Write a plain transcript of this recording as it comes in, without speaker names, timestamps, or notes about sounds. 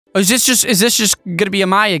Is this just gonna be a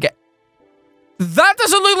Mai again? That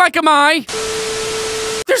doesn't look like a Mai.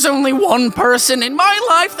 There's only one person in my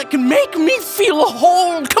life that can make me feel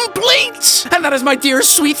whole, complete. And that is my dear,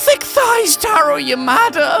 sweet, thick thighs, Taro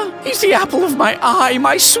Yamada. He's the apple of my eye,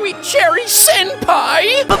 my sweet cherry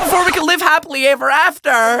senpai. But before we can live happily ever after,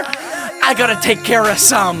 I gotta take care of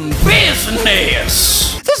some business.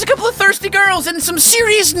 There's a couple of thirsty girls in some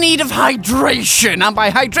serious need of hydration. And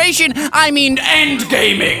by hydration, I mean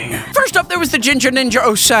endgaming. First up, there was the ginger ninja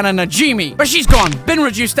Osana Najimi. But she's gone, been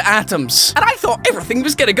reduced to atoms. And I thought everything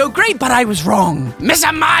was gonna go great, but I was wrong. Miss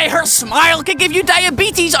Amai, her smile could give you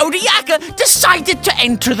diabetes, Odiaka decided to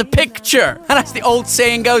enter the picture. And as the old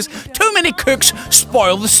saying goes, too many cooks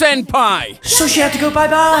spoil the senpai. So she had to go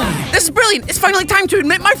bye-bye. This is brilliant. It's finally time to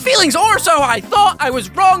admit my feelings, or so I thought. I was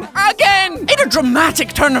wrong again. In a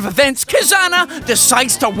dramatic turn of events, Kizana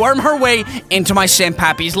decides to worm her way into my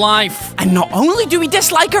senpapi's life. And not only do we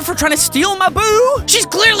dislike her for trying to steal my boo, she's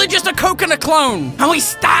clearly just a coconut clone. And we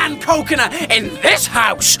stand coconut in this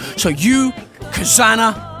house. So you,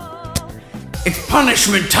 Kizana, it's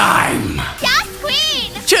punishment time. Yes,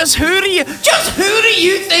 queen! Just who do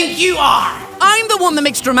you think you are? I'm the one that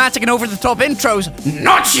makes dramatic and over-the-top intros,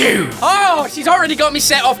 not you! Oh, she's already got me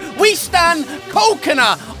set off. We stand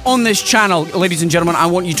coconut on this channel. Ladies and gentlemen, I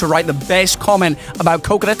want you to write the best comment about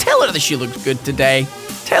coconut. Tell her that she looks good today.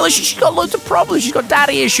 Tell her she's got loads of problems. She's got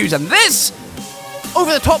daddy issues. And this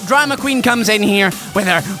over-the-top drama queen comes in here with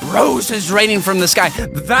her roses raining from the sky.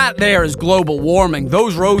 That there is global warming.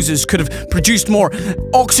 Those roses could have produced more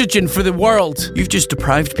oxygen for the world. You've just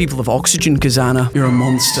deprived people of oxygen, Kizana. You're a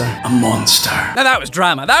monster. A monster. Now that was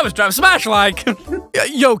drama. That was drama. Smash like.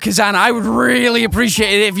 Yo, Kizana, I would really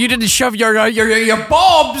appreciate it if you didn't shove your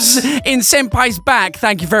bobs in Senpai's back.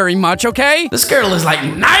 Thank you very much, okay? This girl is like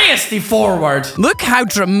nasty forward. Look how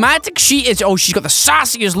dramatic she is. Oh, she's got the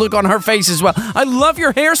sassiest look on her face as well. I love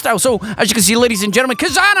your hairstyle. So, as you can see, ladies and gentlemen,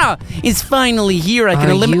 Kizana is finally here. I can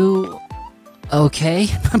eliminate. Are you okay?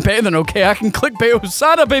 I'm better than okay. I can clickbait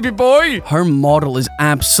Osana, baby boy. Her model is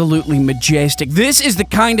absolutely majestic. This is the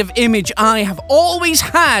kind of image I have always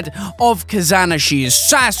had of Kizana. She is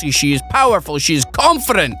sassy. She is powerful. She is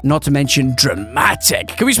confident. Not to mention dramatic.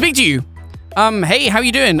 Can we speak to you? Hey, how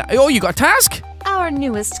you doing? Oh, you got a task? Our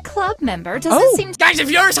newest club member doesn't seem to— Guys, if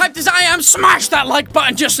you're as hyped as I am, smash that like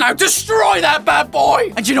button just now. Destroy that bad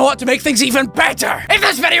boy. And you know what? To make things even better, if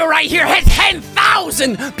this video right here hits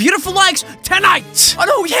 10,000 beautiful likes tonight. Oh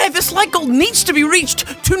no, yeah, this like goal needs to be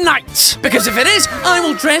reached tonight. Because if it is, I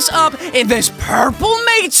will dress up in this purple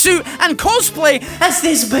maid suit and cosplay as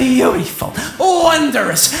this beautiful,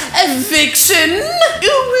 wondrous vixen.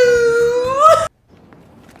 Ooh.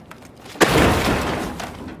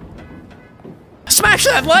 Smash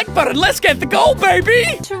that like button, let's get the goal, baby!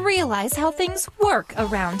 To realize how things work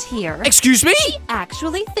around here. Excuse me? She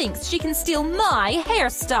actually thinks she can steal my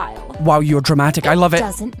hairstyle. Wow, you're dramatic, I love it. It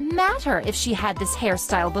doesn't matter if she had this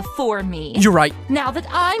hairstyle before me. You're right. Now that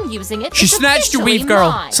I'm using it, she snatched your weave,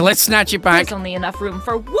 girl. Mine. So let's snatch it back. There's only enough room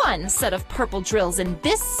for one set of purple drills in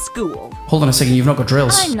this school. Hold on a second, you've not got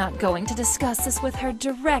drills. I'm not going to discuss this with her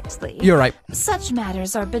directly. You're right. Such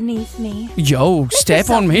matters are beneath me. Yo, step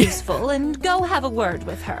on me. Useful and go have a word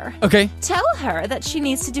with her. Okay. Tell her that she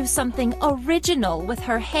needs to do something original with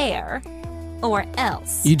her hair, or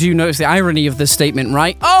else. You do notice the irony of this statement,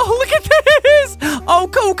 right? Oh, look at this! Oh,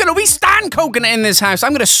 coconut, we stand coconut in this house.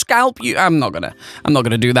 I'm gonna scalp you. I'm not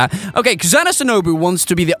gonna do that. Okay, Kizana Sonobu wants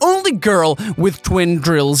to be the only girl with twin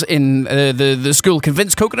drills in the school.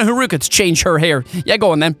 Convince Coconut Haruka to change her hair. Yeah,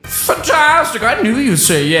 go on then. Fantastic, I knew you'd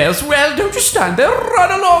say yes. Well, don't you stand there,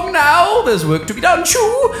 run along now. There's work to be done.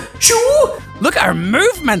 Shoo, shoo. Look at her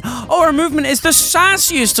movement. Oh, her movement is the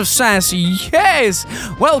sassiest of sassy. Yes.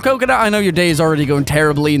 Well, Coconut, I know your day is already going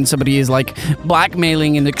terribly and somebody is like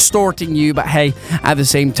blackmailing and extorting you, but hey, at the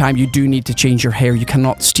same time, you do need to change your hair. You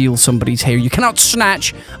cannot steal somebody's hair. You cannot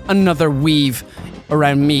snatch another weave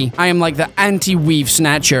around me. I am like the anti-weave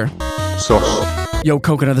snatcher. Yo,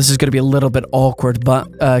 Coconut, this is going to be a little bit awkward,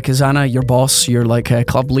 but Kizana, your boss, you're like a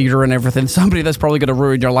club leader and everything, somebody that's probably going to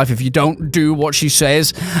ruin your life if you don't do what she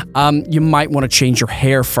says. You might want to change your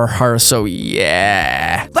hair for her, so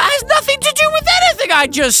yeah. That has nothing to do with anything I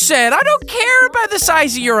just said. I don't care about the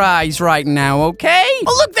size of your eyes right now, okay?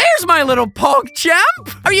 Oh, look, there's my little pog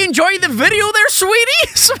champ. Are you enjoying the video there,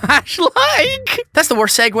 sweetie? Smash like. That's the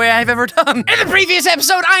worst segue I've ever done. In the previous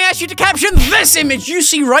episode, I asked you to caption this image you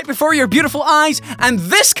see right before your beautiful eyes. And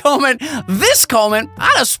this comment,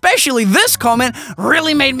 and especially this comment,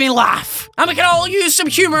 really made me laugh. And we can all use some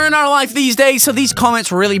humor in our life these days, so these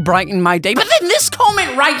comments really brightened my day. But then this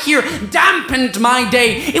comment right here dampened my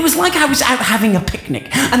day. It was like I was out having a picnic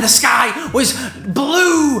picnic, and the sky was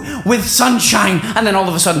blue with sunshine, and then all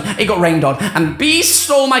of a sudden it got rained on, and bees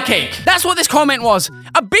stole my cake. That's what this comment was.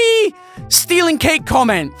 A bee stealing cake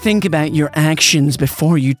comment. Think about your actions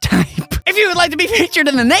before you type. If you would like to be featured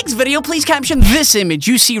in the next video, please caption this image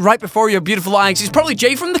you see right before your beautiful eyes. He's probably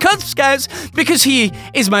Jay from the Cub Scouts because he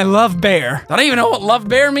is my love bear. I don't even know what love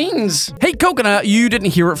bear means. Hey, Coconut, you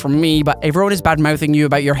didn't hear it from me, but everyone is bad-mouthing you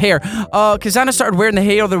about your hair. Kizana started wearing the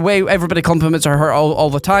hair the way everybody compliments her all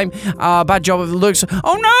the time. Bad job of the looks.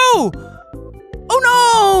 Oh no!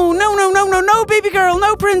 Oh no, baby girl,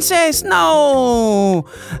 no princess, no.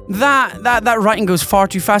 That writing goes far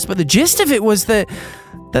too fast, but the gist of it was that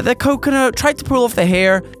the Coconut tried to pull off the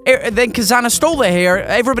hair, then Kizana stole the hair,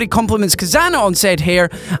 everybody compliments Kizana on said hair,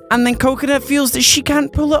 and then Coconut feels that she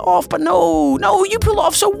can't pull it off, but no, you pull it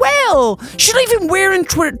off so well. She's not even wearing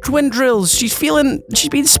twin drills. She's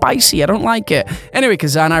being spicy. I don't like it. Anyway,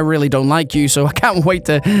 Kizana, I really don't like you, so I can't wait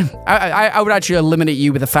to, I would actually eliminate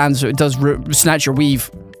you with the fans so it does snatch your weave.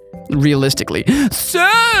 Realistically. So,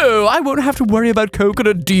 I won't have to worry about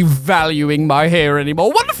Coconut devaluing my hair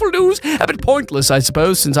anymore. Wonderful news! A bit pointless, I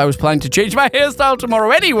suppose, since I was planning to change my hairstyle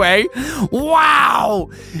tomorrow anyway. Wow!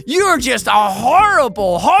 You're just a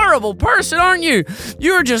horrible, horrible person, aren't you?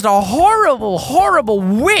 You're just a horrible, horrible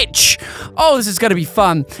witch! Oh, this is gonna be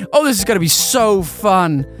fun. Oh, this is gonna be so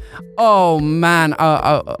fun. Oh man,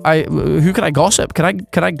 who can I gossip?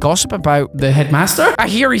 Can I gossip about the headmaster? I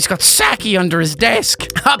hear he's got sake under his desk.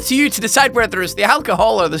 Up to you to decide whether it's the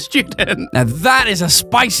alcohol or the student. Now that is a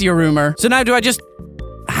spicy rumor. So now do I just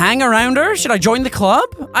hang around her? Should I join the club?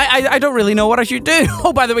 I don't really know what I should do.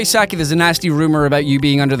 Oh, by the way, Saki, there's a nasty rumor about you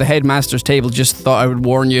being under the headmaster's table. Just thought I would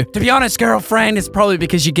warn you. To be honest, girlfriend, it's probably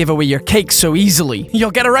because you give away your cake so easily.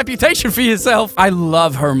 You'll get a reputation for yourself. I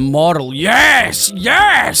love her model. Yes,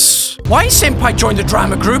 yes. Why Senpai joined the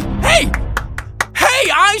drama group? Hey,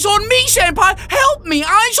 eyes on me, Senpai! Help me!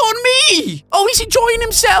 Eyes on me! Oh, he's enjoying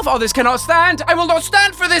himself! Oh, this cannot stand! I will not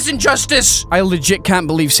stand for this injustice! I legit can't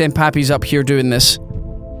believe Senpapi's up here doing this.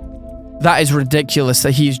 That is ridiculous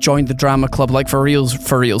that he's joined the drama club, like, for reals,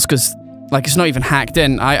 because, like, it's not even hacked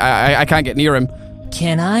in. I can't get near him.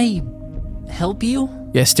 Can I help you?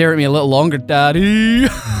 Yeah, stare at me a little longer, daddy.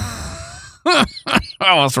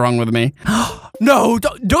 Oh, what's wrong with me? No,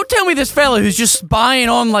 don't tell me this fella who's just spying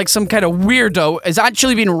on like some kind of weirdo is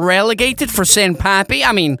actually being relegated for Senpapi.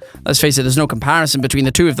 I mean, let's face it, there's no comparison between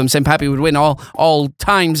the two of them. Senpapi would win all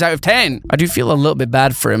times out of 10. I do feel a little bit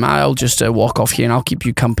bad for him. I'll just walk off here and I'll keep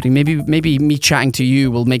you company. Maybe me chatting to you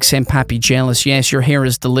will make Senpapi jealous. Yes, your hair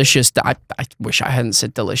is delicious. I wish I hadn't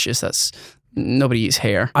said delicious. That's... Nobody eats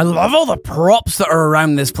hair. I love all the props that are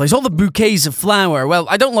around this place. All the bouquets of flower. Well,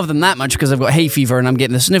 I don't love them that much because I've got hay fever and I'm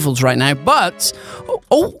getting the sniffles right now, but...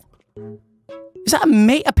 Oh! Is that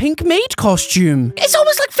a pink maid costume? It's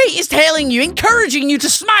almost like fate is telling you, encouraging you to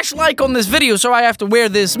smash like on this video so I have to wear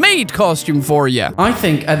this maid costume for you. I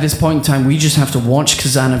think at this point in time, we just have to watch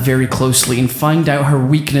Kizana very closely and find out her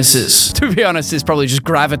weaknesses. To be honest, it's probably just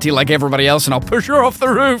gravity like everybody else and I'll push her off the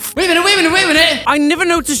roof. Wait a minute. I never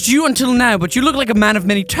noticed you until now, but you look like a man of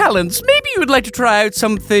many talents. Maybe you would like to try out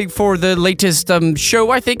something for the latest show,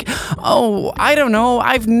 I think. Oh, I don't know.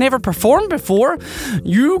 I've never performed before.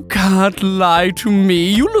 You can't lie to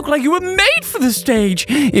me. You look like you were made for the stage.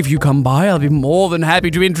 If you come by, I'll be more than happy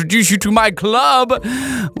to introduce you to my club.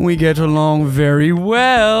 We get along very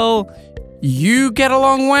well. You get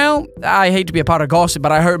along well? I hate to be a part of gossip,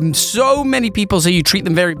 but I heard so many people say you treat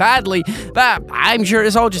them very badly, but I'm sure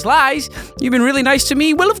it's all just lies. You've been really nice to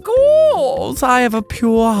me. Well, of course, I have a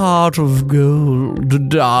pure heart of gold,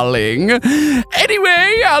 darling.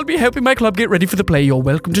 Anyway, I'll be helping my club get ready for the play. You're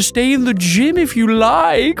welcome to stay in the gym if you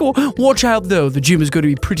like. Or watch out, though. The gym is going to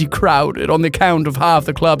be pretty crowded on the count of half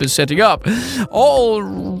the club is setting up. All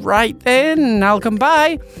right, then. I'll come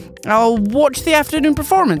by. I'll watch the afternoon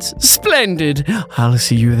performance. Splendid. I'll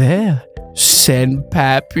see you there.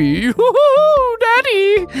 Senpapi. Woohoo,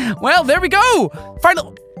 daddy. Well, there we go.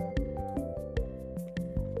 Final.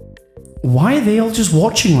 Why are they all just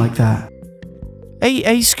watching like that? Hey,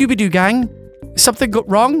 Scooby-Doo gang. Something got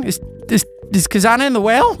wrong? Is Kizana in the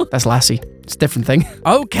well? That's Lassie. It's a different thing.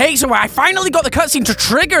 Okay, so I finally got the cutscene to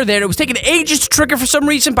trigger there. It was taking ages to trigger for some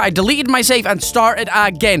reason, but I deleted my save and started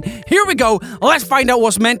again. Here we go. Let's find out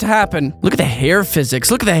what's meant to happen. Look at the hair physics.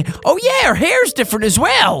 Look at the... Oh yeah, her hair's different as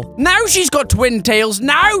well. Now she's got twin tails.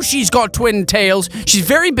 She's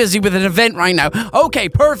very busy with an event right now. Okay,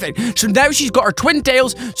 perfect. So now she's got her twin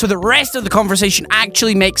tails, so the rest of the conversation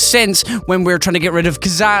actually makes sense when we're trying to get rid of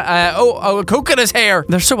Coconut's hair.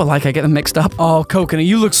 They're so alike, I get them mixed up. Oh, Coconut,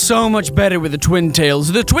 you look so much better with the twin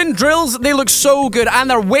tails. The twin drills, they look so good, and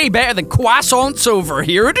they're way better than croissants over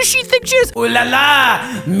here. Who does she think she is? Ooh la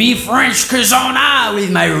la, me French Kizana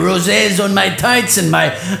with my rosés on my tights and my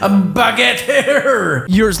baguette hair.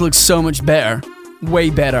 Yours looks so much better.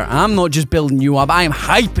 Way better. I'm not just building you up, I am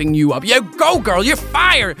hyping you up. You go, girl, you're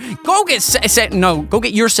fired. Go get go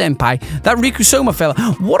get your senpai, that Rikusoma fella.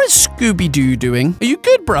 What is Scooby-Doo doing? Are you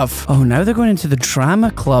good, bruv? Oh, now they're going into the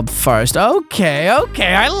drama club first. Okay,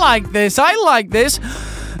 I like this.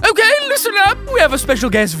 Okay, listen up. We have a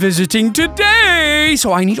special guest visiting today,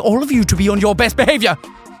 so I need all of you to be on your best behavior.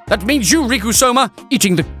 That means you, Rikusoma,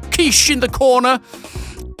 eating the quiche in the corner.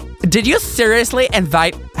 Did you seriously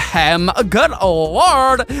invite him? Good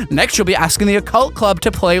lord. Next, you'll be asking the occult club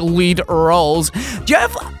to play lead roles. Do you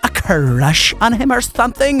have a crush on him or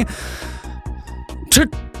something?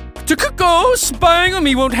 To go spying on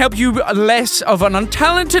me won't help you less of an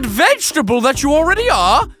untalented vegetable that you already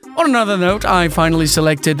are. On another note, I finally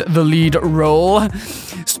selected the lead role.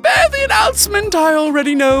 Spare the announcement, I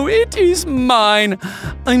already know it is mine.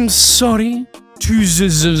 I'm sorry.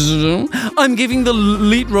 I'm giving the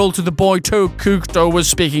lead role to the boy Tokuto was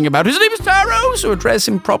speaking about. His name is Taro, so address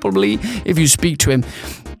him properly if you speak to him.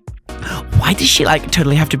 Why does she,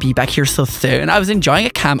 totally have to be back here so soon? I was enjoying a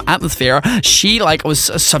calm atmosphere. She, was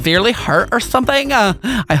severely hurt or something.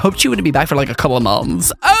 I hoped she wouldn't be back for, a couple of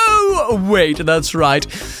months. Oh, wait, that's right.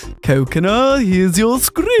 Coconut, here's your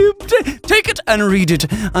script. Take it and read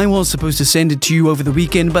it. I was supposed to send it to you over the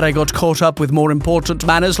weekend, but I got caught up with more important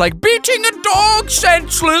matters like beating a dog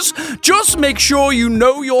senseless. Just make sure you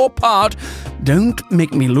know your part. Don't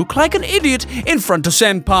make me look like an idiot in front of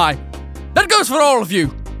Senpai. That goes for all of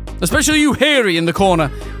you. Especially you, Harry, in the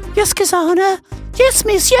corner. Yes, Kizana. Yes,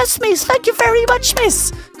 miss. Thank you very much,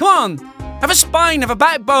 miss. Come on. Have a spine, have a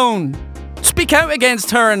backbone. Speak out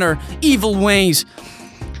against her and her evil ways.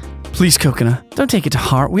 Please, Coconut, don't take it to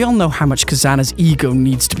heart. We all know how much Kizana's ego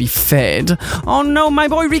needs to be fed. Oh no, my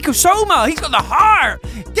boy Rikusoma, he's got the heart.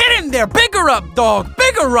 Get in there, big her up, dog.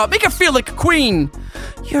 Big her up, make her feel like a queen.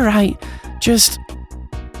 You're right.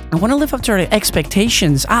 I want to live up to her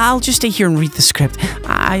expectations. I'll just stay here and read the script.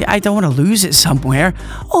 I don't want to lose it somewhere.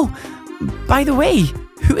 Oh, by the way,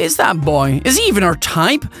 who is that boy? Is he even her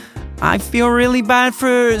type? I feel really bad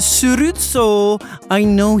for Surutsu. I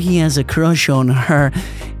know he has a crush on her.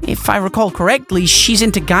 If I recall correctly, she's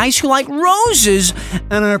into guys who like roses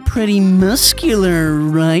and are pretty muscular,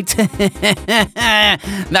 right?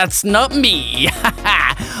 That's not me.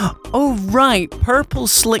 Oh, right. Purple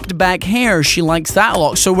slicked back hair. She likes that a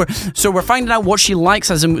lot. So we're finding out what she likes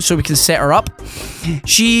so we can set her up.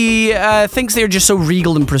 She thinks they're just so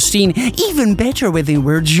regal and pristine. Even better when they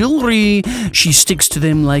wear jewelry. She sticks to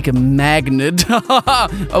them like a magnet.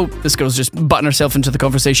 Oh, this girl's just butting herself into the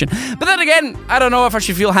conversation. But then again, I don't know if I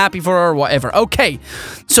should feel happy for her or whatever. Okay,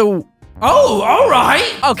 so... Oh, all right.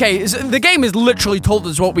 Okay, so the game has literally told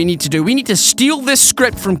us what we need to do. We need to steal this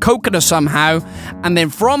script from Coconut somehow, and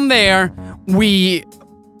then from there, we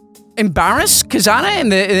embarrass Kizana in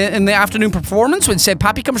the afternoon performance when said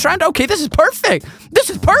Papi comes around. Okay, this is perfect.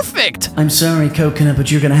 This is perfect. I'm sorry, Coconut,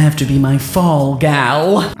 but you're gonna have to be my fall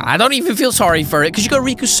gal. I don't even feel sorry for it, because you got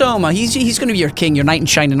Rikusoma. He's gonna be your king, your knight in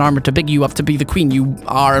shining armor to big you up to be the queen you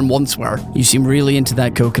are and once were. You seem really into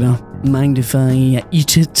that, Coconut. Mind if I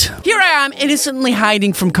eat it? Here I am, innocently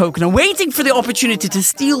hiding from Coconut, waiting for the opportunity to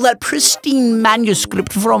steal that pristine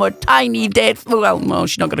manuscript from her tiny dead... Well, no,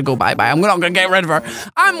 she's not going to go bye-bye. I'm not going to get rid of her.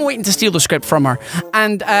 I'm waiting to steal the script from her.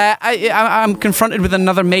 And I'm confronted with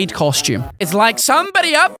another maid costume. It's like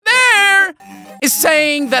somebody up there is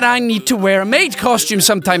saying that I need to wear a maid costume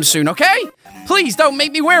sometime soon, okay? Please don't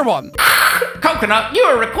make me wear one. Coconut, you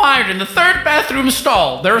are required in the third bathroom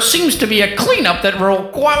stall. There seems to be a cleanup that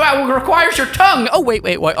requires your tongue. Oh, wait.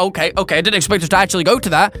 Okay. I didn't expect us to actually go to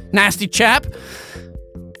that. Nasty chap.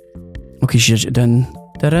 Okay, she's done.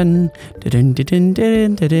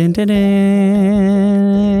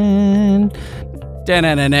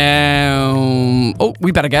 Oh,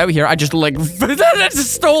 we better get out of here. I just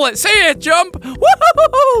stole it. See it, jump.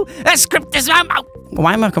 Woohoo! That script is my mouth.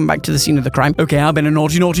 Why am I coming back to the scene of the crime? Okay, I've been a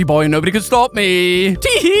naughty boy and nobody can stop me.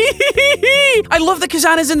 I love that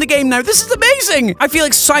Kizana's in the game now. This is amazing. I feel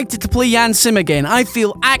excited to play Yan Sim again. I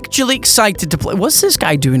feel actually excited to play. What's this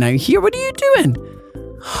guy doing out here? What are you doing?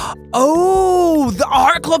 Oh, the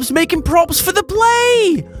art club's making props for the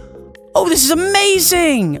play. Oh, this is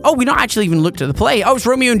amazing! Oh, we not actually even looked at the play. Oh, it's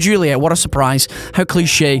Romeo and Juliet. What a surprise. How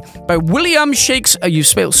cliche. By William Shakespeare. You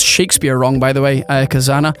spelled Shakespeare wrong, by the way,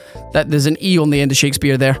 Kizana. There's an E on the end of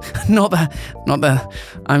Shakespeare there. Not that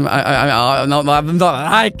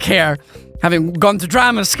I care. having gone to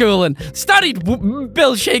drama school and studied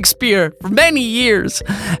Bill Shakespeare for many years.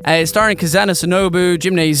 Starring Kizana Shinobu,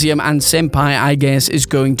 Gymnasium, and Senpai, I guess, is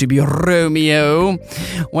going to be Romeo.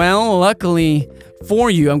 Well, luckily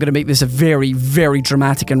for you, I'm going to make this a very, very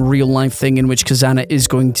dramatic and real-life thing in which Kizana is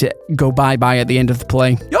going to go bye-bye at the end of the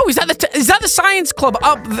play. Yo, is that the science club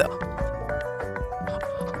up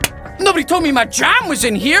Nobody told me my jam was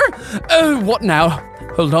in here! What now?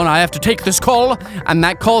 Hold on, I have to take this call, and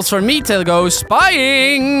that calls for me to go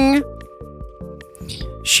spying!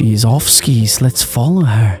 She's off skis, let's follow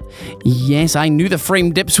her. Yes, I knew the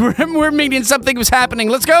frame dips were meaning something was happening,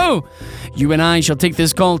 let's go! You and I shall take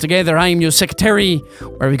this call together, I am your secretary.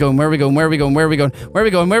 Where are we going, where are we going, where are we going, where are we going, where are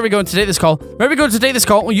we going, where are we going to take this call? Where are we going to take this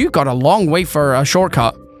call? Well, you got a long way for a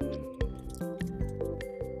shortcut.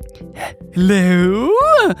 Hello?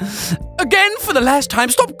 Again for the last time,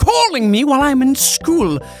 stop calling me while I'm in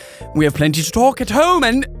school. We have plenty to talk at home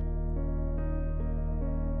and...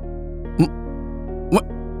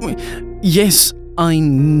 Yes, I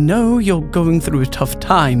know you're going through a tough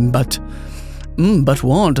time, but... but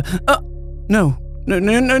what? No,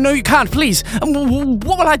 you can't, please.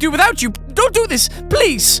 What will I do without you? Don't do this,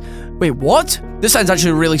 please. Wait, what? This sounds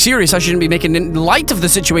actually really serious. I shouldn't be making light of the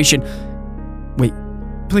situation. Wait,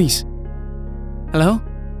 please. Hello?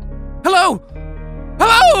 Hello?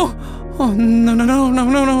 Hello? Oh,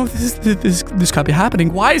 no. This can't be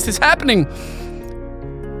happening. Why is this happening?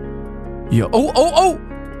 Yeah. Oh.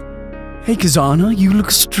 Hey, Kizana, you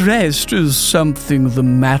look stressed. Is something the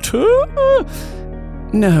matter?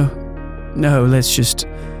 No, let's just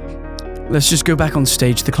go back on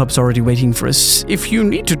stage. The club's already waiting for us. If you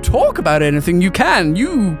need to talk about anything, you can.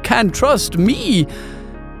 You can trust me.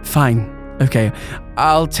 Fine. Okay,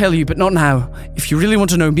 I'll tell you, but not now. If you really want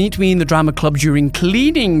to know, meet me in the drama club during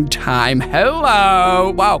cleaning time. Hello!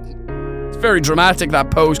 Wow. It's very dramatic, that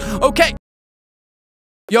pose. Okay.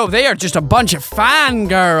 Yo, they are just a bunch of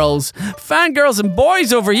fangirls. Fangirls and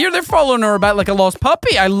boys over here. They're following her about like a lost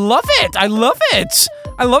puppy. I love it. I love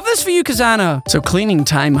this for you, Kizana. So cleaning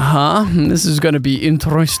time, huh? This is going to be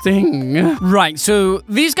interesting. Right, so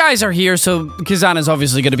these guys are here. So Kizana's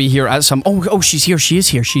obviously going to be here at some... Oh, she's here. She is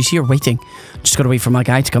here. She's here waiting. Just got to wait for my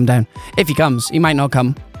guy to come down. If he comes, he might not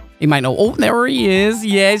come. He might not... Oh, there he is.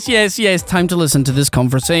 Yes. Time to listen to this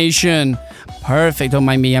conversation. Perfect. Don't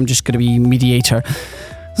mind me. I'm just going to be mediator.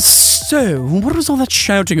 So, what was all that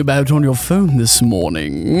shouting about on your phone this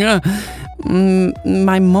morning?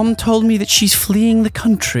 My mom told me that she's fleeing the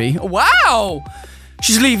country. Wow!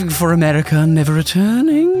 She's leaving for America, never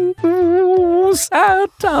returning. Oh, sad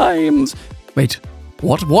times. Wait,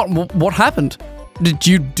 what happened? Did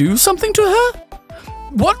you do something to her?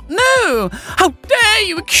 What? No! How dare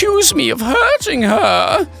you accuse me of hurting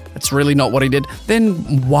her? That's really not what I did.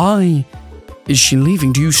 Then why is she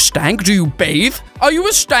leaving? Do you stank? Do you bathe? Are you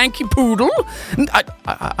a stanky poodle?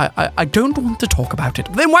 I don't want to talk about it.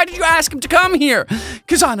 Then why did you ask him to come here?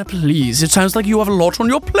 Kizana, please. It sounds like you have a lot on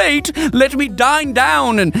your plate. Let me dine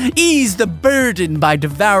down and ease the burden by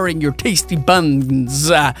devouring your tasty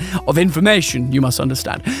buns of information, you must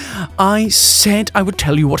understand. I said I would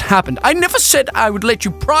tell you what happened. I never said I would let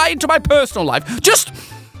you pry into my personal life. Just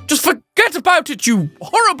forget about it, you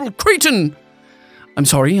horrible cretin. I'm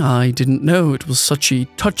sorry, I didn't know it was such a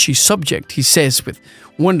touchy subject, he says with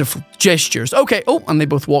wonderful gestures. Okay, oh, and they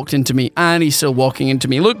both walked into me, and he's still walking into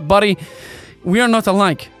me. Look, buddy, we are not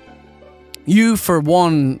alike. You, for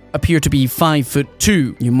one, appear to be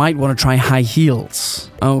 5'2". You might want to try high heels.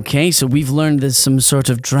 Okay, so we've learned there's some sort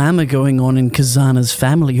of drama going on in Kizana's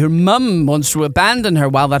family. Her mum wants to abandon her.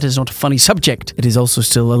 While that is not a funny subject, it is also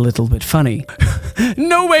still a little bit funny.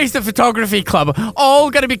 No ways the photography club. All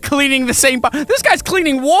gonna be cleaning the same bar. This guy's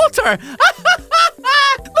cleaning water.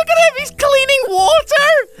 Look at him, he's cleaning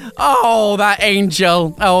water. Oh, that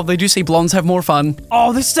angel. Oh, they do say blondes have more fun.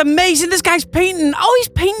 Oh, this is amazing. This guy's painting. Oh, he's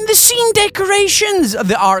painting the scene decorations.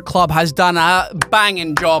 The art club has done a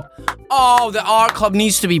banging job. Oh, the art club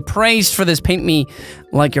needs to be praised for this. Paint me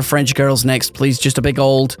like your French girls next, please. Just a big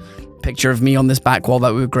old picture of me on this back wall.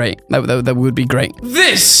 That would be great. That would be great.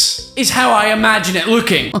 This is how I imagine it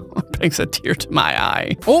looking. Brings a tear to my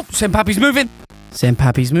eye. Oh, Senpai's moving.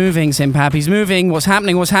 Senpai's moving. Senpai's moving. What's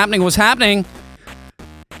happening? What's happening? What's happening?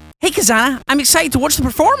 Hey, Kizana, I'm excited to watch the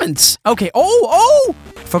performance. Okay. Oh!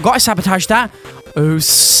 Forgot I sabotaged that. Oh,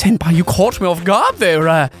 Senpai, you caught me off guard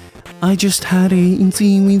there. I just had a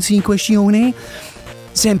insy questione.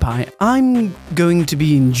 Senpai, I'm going to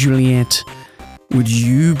be in Juliet. Would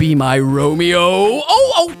you be my Romeo?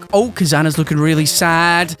 Oh, Kizana's looking really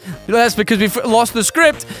sad. That's because we've lost the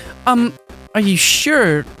script. Are you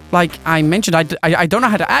sure? Like I mentioned, I don't know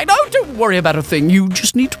how to act. Oh, don't worry about a thing. You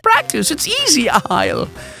just need to practice. It's easy. I'll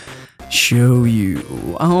show you.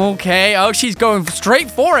 Okay. Oh, she's going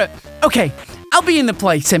straight for it. Okay. I'll be in the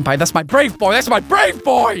play, Senpai. That's my brave boy. That's my brave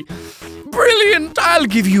boy. Brilliant. I'll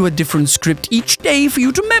give you a different script each day for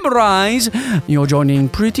you to memorize. You're joining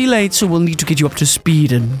pretty late, so we'll need to get you up to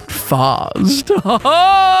speed and fast.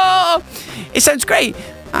 It sounds great.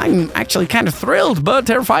 I'm actually kind of thrilled, but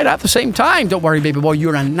terrified at the same time. Don't worry, baby boy.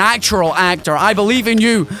 You're a natural actor. I believe in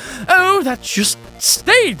you. Oh, that's just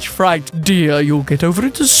stage fright, dear. You'll get over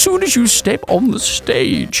it as soon as you step on the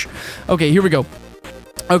stage. Okay, here we go.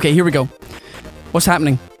 Okay, here we go. What's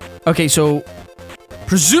happening? Okay, so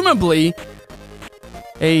presumably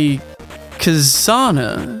a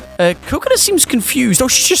Kizana. Coconut seems confused. Oh,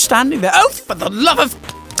 she's just standing there. Oh, for the love of...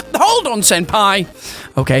 Hold on, Senpai.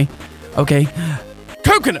 Okay, okay.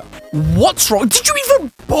 Coconut, what's wrong? Did you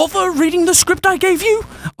even bother reading the script I gave you?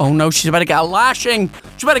 Oh no, she's about to get a lashing.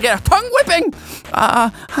 She's about to get a tongue whipping.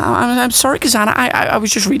 I'm sorry, Kizana. I was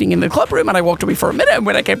just reading in the club room and I walked away for a minute, and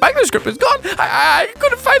when I came back, the script was gone. I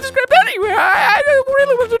couldn't find the script anywhere. I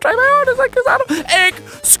really wanted to try my hardest, like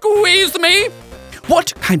Kizana. Excuse me.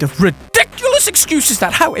 What kind of ridiculous excuse is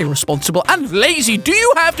that? How irresponsible and lazy do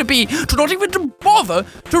you have to be to not even to bother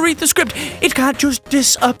to read the script? It can't just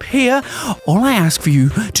disappear. All I ask for you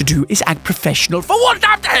to do is act professional for one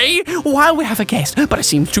day while we have a guest. But it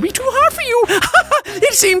seems to be too hard for you.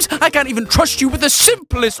 It seems I can't even trust you with the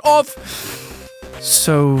simplest of...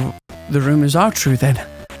 So, the rumors are true then.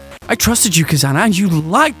 I trusted you, Kizana, and you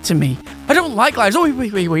lied to me. I don't like lies. Oh,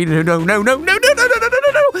 wait, no.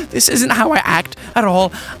 This isn't how I act at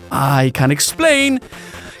all. I can explain.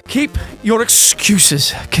 Keep your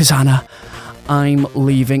excuses, Kizana. I'm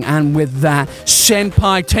leaving, and with that,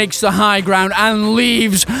 Senpai takes the high ground and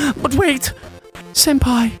leaves. But wait,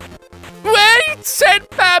 Senpai. Wait,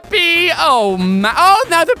 Senpai! Oh,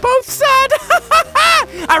 now they're both sad.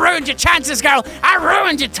 I ruined your chances, girl. I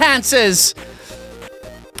ruined your chances.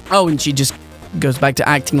 Oh, and she just goes back to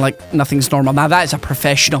acting like nothing's normal. Now, that is a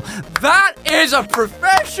professional. That is a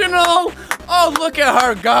professional! Oh, look at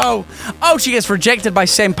her go. Oh, she gets rejected by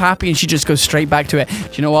Senpai and she just goes straight back to it. Do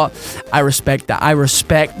you know what? I respect that. I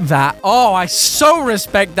respect that. Oh, I so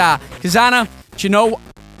respect that. Kizana, do you know...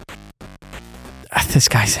 This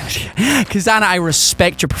guy's... Kizana, I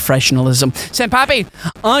respect your professionalism. Senpai,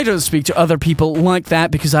 I don't speak to other people like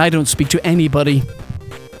that because I don't speak to anybody.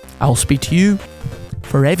 I'll speak to you.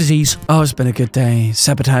 For evsies. Oh, it's been a good day.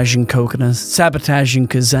 Sabotaging Coconut, sabotaging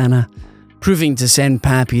Kizana, proving to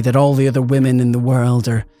Senpai that all the other women in the world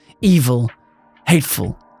are evil,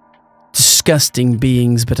 hateful, disgusting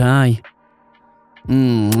beings, but I'm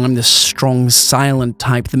the strong, silent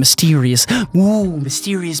type, the mysterious. Ooh,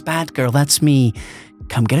 mysterious bad girl, that's me.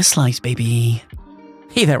 Come get a slice, baby.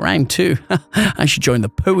 Hey, that rhymed too. I should join the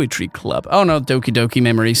poetry club. Oh no, Doki Doki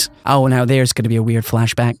memories. Oh, now there's gonna be a weird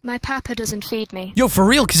flashback. My papa doesn't feed me. Yo, for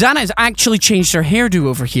real, Kizana has actually changed her hairdo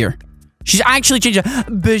over here. She's actually changed her...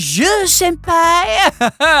 Bonjour,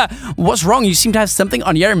 Senpai! What's wrong? You seem to have something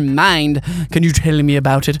on your mind. Can you tell me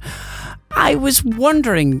about it? I was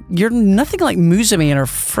wondering, you're nothing like Musume and her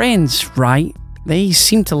friends, right? They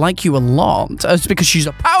seem to like you a lot. It's because she's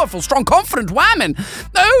a powerful, strong, confident woman.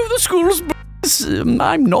 Oh, the school's...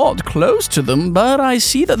 I'm not close to them, but I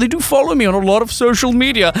see that they do follow me on a lot of social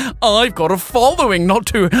media. I've got a following, not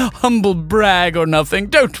to humble brag or nothing.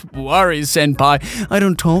 Don't worry, Senpai. I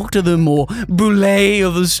don't talk to them or boule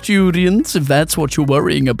other students, if that's what you're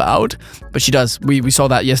worrying about. But she does. We saw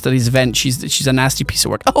that yesterday's event. She's a nasty piece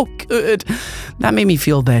of work. Oh, good. That made me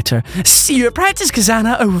feel better. See you at practice,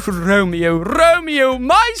 Kizana. Oh, Romeo,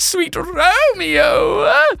 my sweet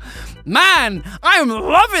Romeo. Man, I'm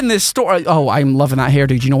loving this story. Oh, I'm loving that hairdo.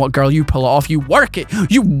 Do you know what, girl? You pull it off. You work it.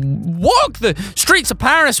 You walk the streets of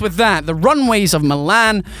Paris with that. The runways of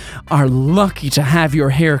Milan are lucky to have your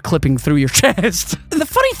hair clipping through your chest. The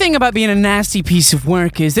funny thing about being a nasty piece of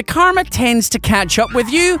work is that karma tends to catch up with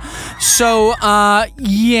you. So,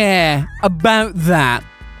 yeah, about that.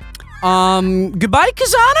 Goodbye,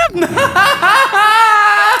 Kizana?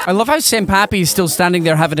 I love how Senpai is still standing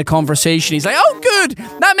there having a conversation. He's like, oh, good.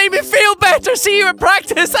 That made me feel better. See you at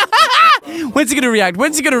practice. When's he going to react?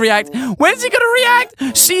 When's he going to react? When's he going to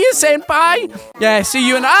react? See you, Senpai. Yeah, see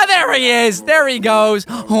you. And there he is. There he goes.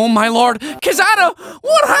 Oh, my lord. Kizana,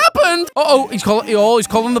 what happened? Uh-oh, he's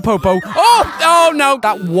calling the popo. Oh, no.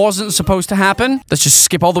 That wasn't supposed to happen. Let's just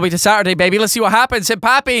skip all the way to Saturday, baby. Let's see what happens.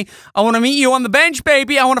 Senpai, I want to meet you on the bench,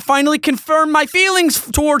 baby. I want to finally confirm my feelings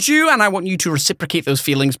towards you, and I want you to reciprocate those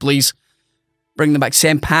feelings, please. Bring them back.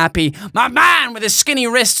 Senpai. My man with his skinny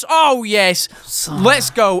wrists. Oh, yes. Let's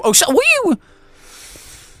go. Oh, were you...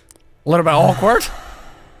 A little bit awkward.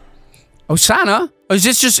 Osana? Is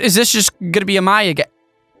this just gonna be a Mai again?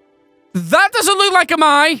 That doesn't look like a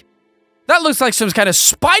Mai. That looks like some kind of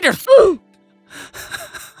spider.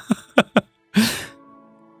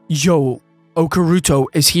 Yo, Okaruto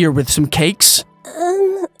is here with some cakes.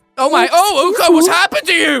 Oh my, oh, Oka, what's happened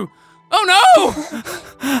to you? Oh no!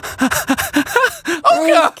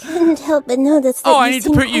 Oka! I couldn't help but notice that I need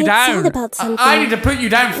to put you down. About something. I need to put you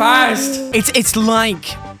down fast. It's like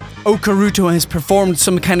Okaruto has performed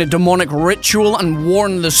some kind of demonic ritual and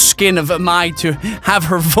worn the skin of Mai to have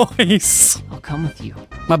her voice. I'll come with you.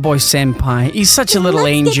 My boy Senpai, he's such a little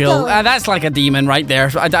angel. That's like a demon right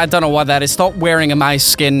there. I don't know what that is. Stop wearing Mai's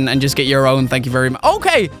skin and just get your own. Thank you very much.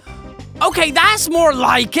 Okay. Okay, that's more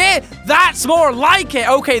like it. That's more like it.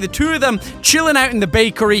 Okay, the two of them chilling out in the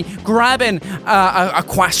bakery, grabbing a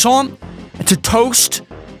croissant to toast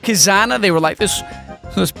Kizana. They were like, this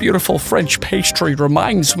beautiful French pastry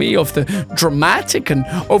reminds me of the dramatic and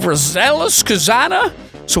overzealous Kizana.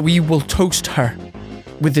 So we will toast her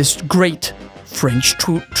with this great French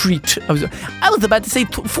treat. I was about to say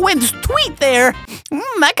French tweet there.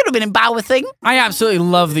 That could have been embarrassing. I absolutely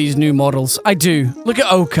love these new models. I do. Look at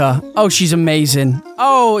Oka. Oh, she's amazing.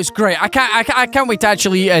 Oh, it's great. I can't wait to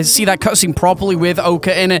actually see that cutscene properly with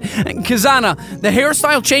Oka in it. And Kizana, the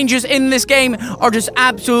hairstyle changes in this game are just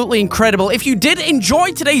absolutely incredible. If you did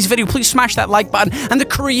enjoy today's video, please smash that like button. And the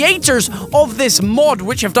creators of this mod,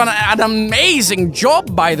 which have done an amazing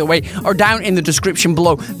job, by the way, are down in the description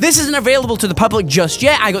below. This isn't available to the public just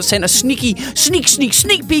yet. I got sent a sneak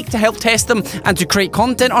peek to help test them and to create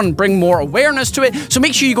content on and bring more awareness to it. So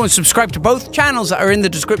make sure you go and subscribe to both channels that are in the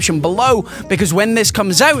description below, because when this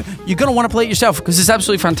comes out, you're going to want to play it yourself, because it's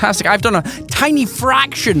absolutely fantastic. I've done a tiny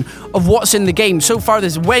fraction of what's in the game. So far,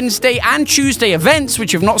 there's Wednesday and Tuesday events,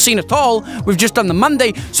 which you've not seen at all. We've just done the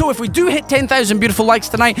Monday. So if we do hit 10,000 beautiful likes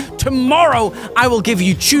tonight, tomorrow I will give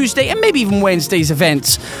you Tuesday and maybe even Wednesday's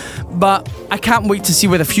events. But I can't wait to see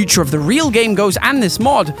where the future of the real game goes and this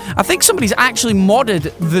mod. I think somebody's actually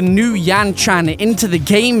modded the new Yan-chan into the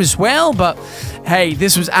game as well, but hey,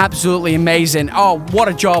 this was absolutely amazing. Oh, what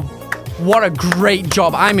a job. What a great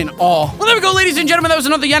job. I'm in awe. Well, there we go, ladies and gentlemen. That was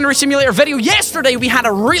another Yandere Simulator video. Yesterday, we had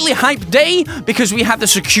a really hyped day because we had the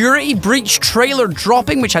security breach trailer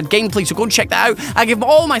dropping, which had gameplay, so go and check that out. I give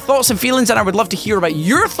all my thoughts and feelings, and I would love to hear about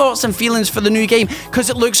your thoughts and feelings for the new game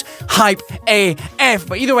because it looks hype AF.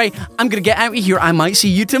 But either way, I'm going to get out of here. I might see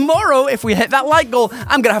you tomorrow if we hit that like goal.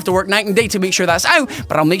 I'm going to have to work night and day to make sure that's out,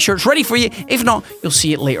 but I'll make sure it's ready for you. If not, you'll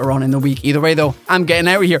see it later on in the week. Either way, though, I'm getting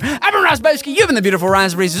out of here. I've been Razzbowski. You've been the beautiful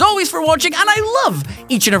raspberries as always for watching, and I love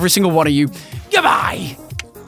each and every single one of you. Goodbye!